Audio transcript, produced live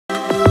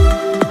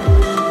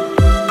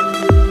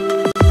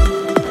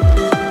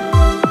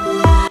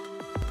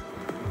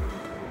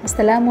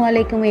আসসালামু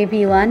আলাইকুম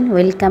everyone,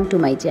 welcome to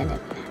my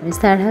channel. আমি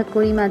সারহা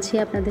করিম আছি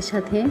আপনাদের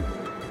সাথে।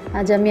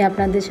 আজ আমি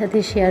আপনাদের সাথে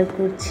শেয়ার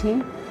করছি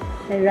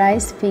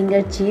রাইস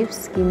ফিঙ্গার চিপস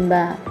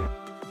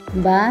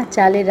বা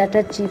চালের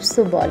আটার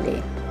চিপসও বলে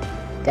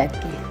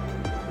এটাকে।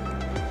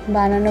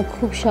 বানানো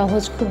খুব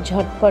সহজ, খুব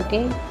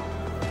ঝটপটে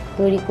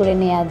তৈরি করে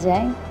নেওয়া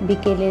যায়।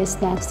 বিকেলের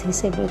স্ন্যাক্স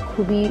হিসেবে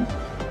খুবই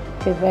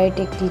ফেভারিট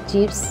একটি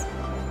চিপস।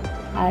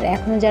 আর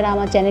এখনও যারা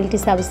আমার চ্যানেলটি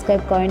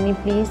সাবস্ক্রাইব করেননি,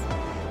 প্লিজ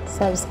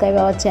সাবস্ক্রাইব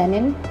আওয়ার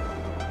চ্যানেল।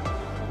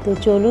 তো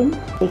চলুন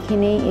দেখে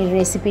নেই এর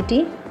রেসিপিটি।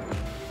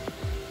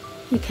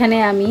 এখানে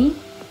আমি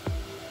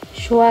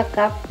 1/4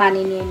 কাপ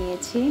পানি নিয়ে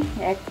নিয়েছি,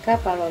 1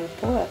 কাপ আর অল্প।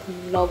 এখন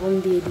লবণ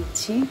দিয়ে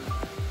দিচ্ছি,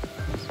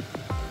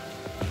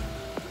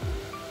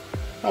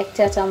 1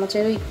 চা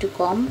চামচেরও একটু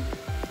কম।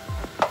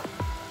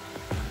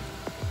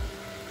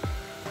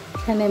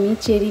 এখানে আমি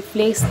চেরি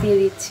ফ্লেক্স দিয়ে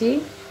দিচ্ছি,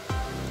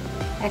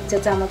 1 চা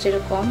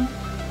চামচেরও কম।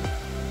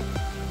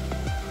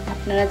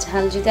 আপনারা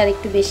ঝাল যদি আর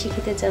একটু বেশি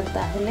খেতে চান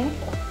তাহলে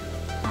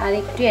আর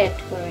একটু অ্যাড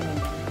করে নেবেন।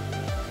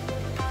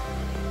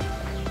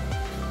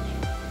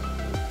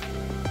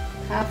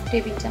 1/2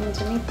 টেবিল চামচ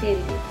আমি তেল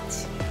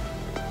দিচ্ছি।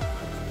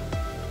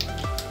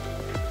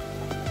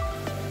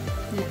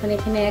 এখন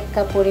এখানে 1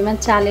 কাপ পরিমাণ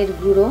চালের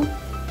গুঁড়ো,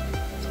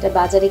 যেটা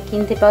বাজারে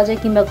কিনতে পাওয়া যায়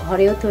কিংবা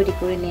ঘরেও তৈরি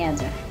করে নেওয়া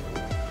যায়।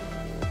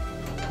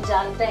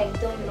 জালটা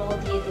একদম লো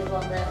দিয়ে দেবো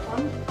আমরা। এখন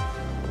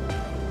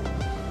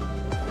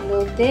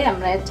লোতে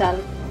আমরা চাল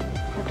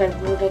আটার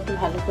গুঁড়োটা একটু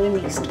ভালো করে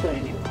মিক্সড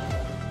করে নেব।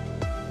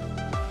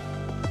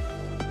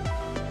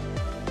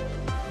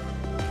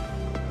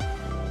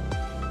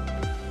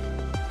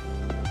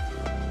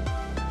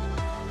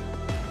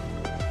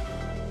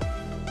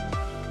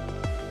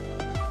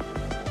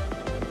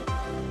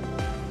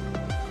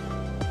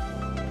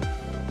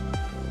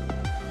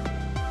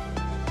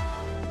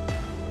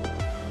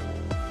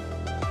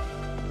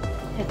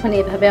 এখন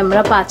এভাবে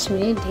আমরা 5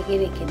 মিনিট ঢেকে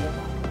রেখে দেব।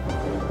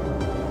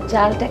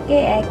 জালটাকে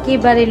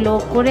একেবারে লো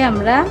করে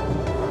আমরা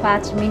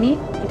 5 মিনিট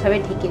এভাবে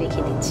ঢেকে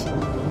রেখে দিচ্ছি।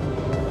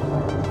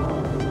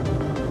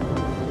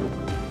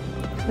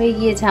 হয়ে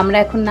গিয়েছে, আমরা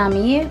এখন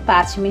নামিয়ে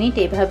 5 মিনিট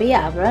এভাবেই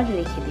আবার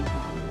রেখে দেব।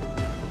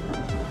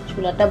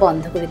 চুলাটা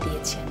বন্ধ করে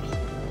দিয়েছি আমি।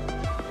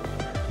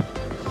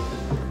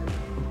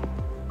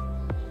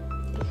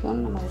 দেখুন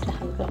আমার এটা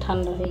হালকা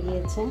ঠান্ডা হয়ে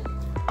গিয়েছে।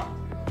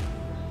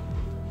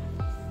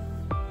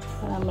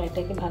 আমরা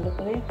এটাকে ভালো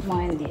করে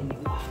ময়ান দিয়ে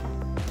নেব।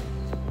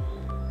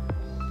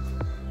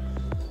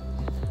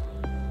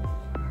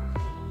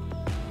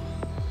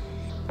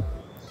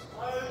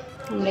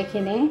 আমরা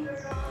এখানে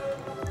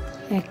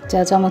 1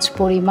 চা চামচ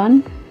পরিমাণ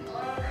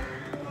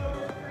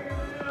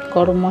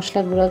গরম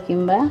মশলা গুঁড়ো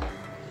কিংবা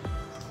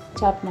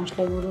চাট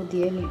মশলা গুঁড়ো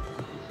দিয়ে নেব।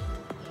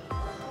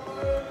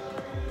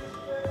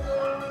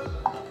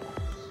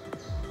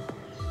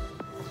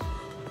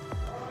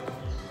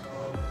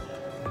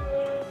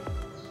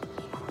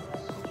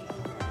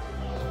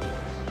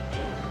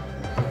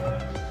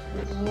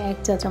 এক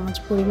চা চামচ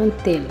পরিমাণ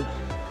তেল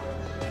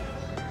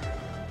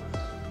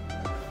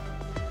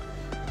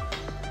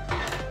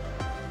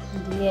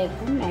দিয়ে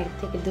এখন 1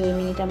 থেকে 2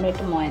 মিনিট আমরা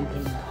একটু ময়ান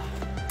দিয়ে নেব।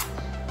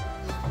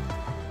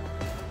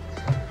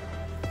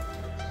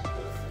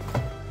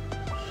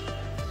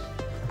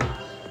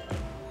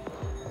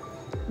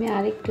 আমি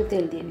আরেকটু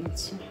তেল দিয়ে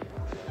নিচ্ছি।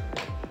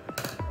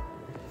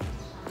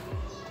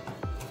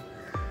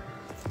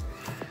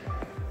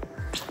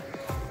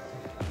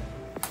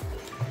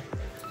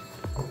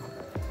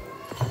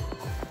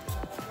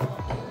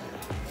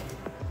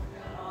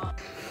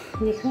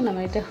 দেখুন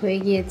আমার এটা হয়ে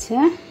গিয়েছে।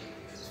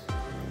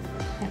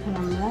 এখন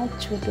আমরা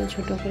ছোট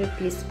ছোট করে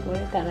পিস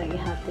করে, তার আগে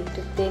হাতে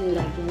একটু তেল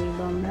লাগিয়ে নেব।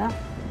 আমরা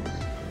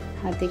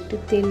হাতে একটু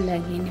তেল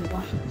লাগিয়ে নেব।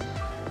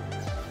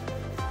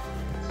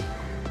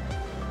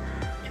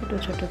 ছোট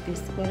ছোট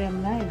পিস করে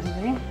আমরা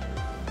এভাবে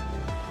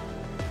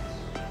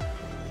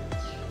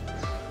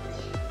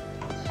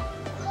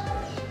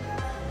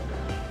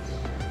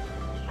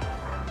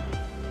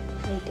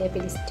এই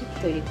টাইপের স্টিক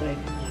তৈরি করে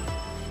নেব।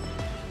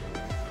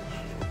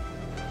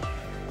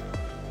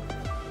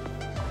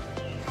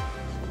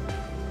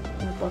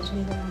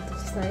 পছন্দ মতো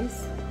সাইজ।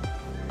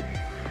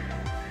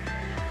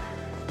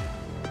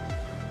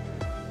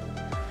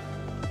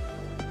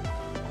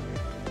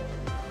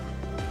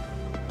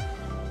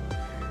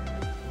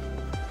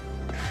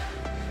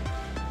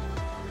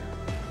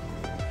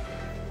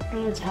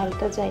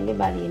 ঝালটা চাইলে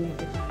বাড়িয়ে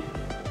নিতে পারেন।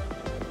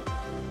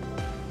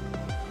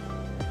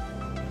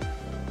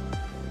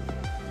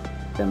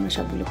 আমরা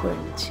সবগুলো করে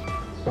নিচ্ছি।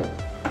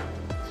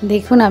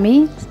 দেখুন আমি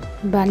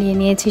বানিয়ে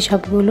নিয়েছি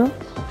সবগুলো।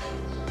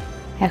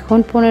 এখন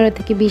 15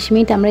 থেকে 20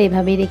 মিনিট আমরা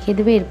এভাবেই রেখে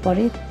দেবো।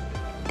 এরপরে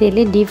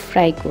তেলে ডিপ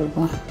ফ্রাই করব।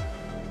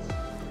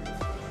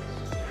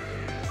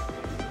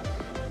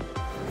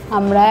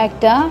 আমরা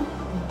একটা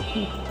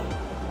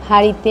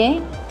হাঁড়িতে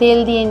তেল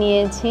দিয়ে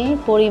নিয়েছি,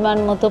 পরিমাণ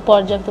মতো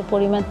পর্যাপ্ত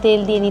পরিমাণ তেল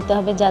দিয়ে নিতে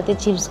হবে যাতে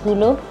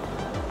চিপসগুলো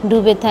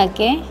ডুবে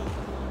থাকে।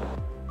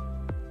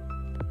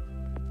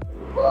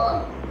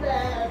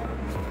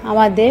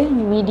 আমাদের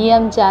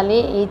মিডিয়াম জালে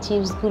এই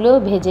চিপসগুলো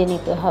ভেজে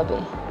নিতে হবে।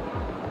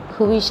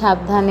 খুবই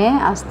সাবধানে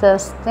আস্তে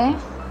আস্তে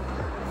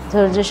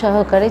ধৈর্য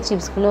সহকারে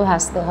চিপসগুলো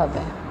ভাজতে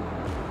হবে।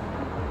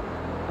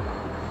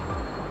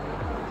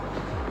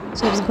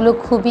 চিপসগুলো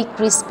খুবই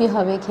ক্রিস্পি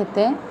হবে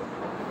খেতে।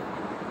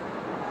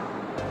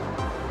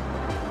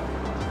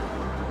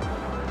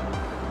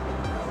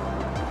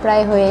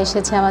 প্রায় হয়ে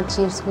এসেছে আমার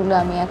চিপসগুলো,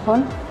 আমি এখন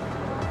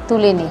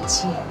তুলে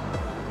নিচ্ছি।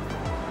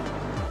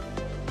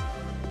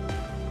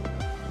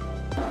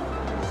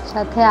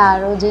 সাথে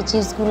আরও যে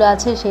চিপসগুলো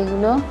আছে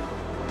সেগুলো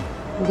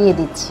দিয়ে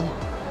দিচ্ছি।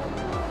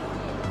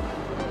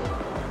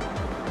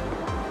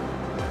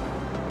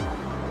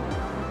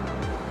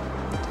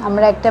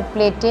 আমরা একটা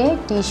প্লেটে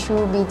টিস্যু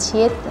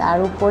বিছিয়ে তার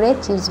উপরে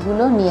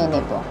চিপসগুলো নিয়ে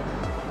নেব,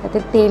 যাতে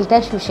তেলটা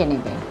শুষে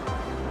নেবে।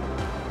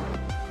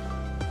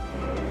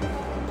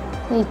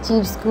 এই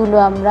চিপসগুলো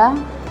আমরা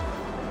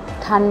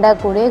ঠান্ডা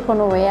করে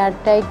কোনো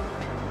এয়ারটাইট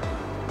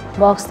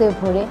বক্সে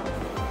ভরে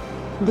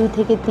 2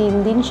 থেকে 3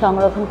 দিন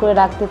সংরক্ষণ করে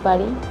রাখতে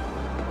পারি।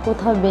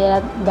 কোথাও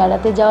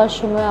বেড়াতে যাওয়ার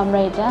সময় আমরা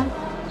এটা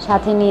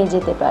সাথে নিয়ে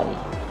যেতে পারি।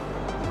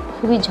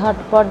 খুবই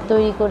ঝটপট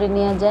তৈরি করে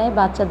নেওয়া যায়,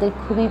 বাচ্চাদের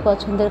খুবই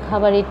পছন্দের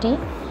খাবার এটি।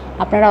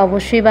 আপনারা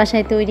অবশ্যই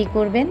বাসায় তৈরি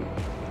করবেন।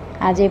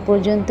 আজ এ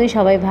পর্যন্তই,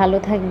 সবাই ভালো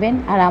থাকবেন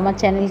আর আমার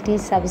চ্যানেলটি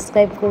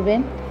সাবস্ক্রাইব করবেন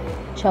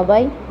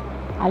সবাই।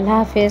 আল্লাহ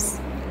হাফেজ।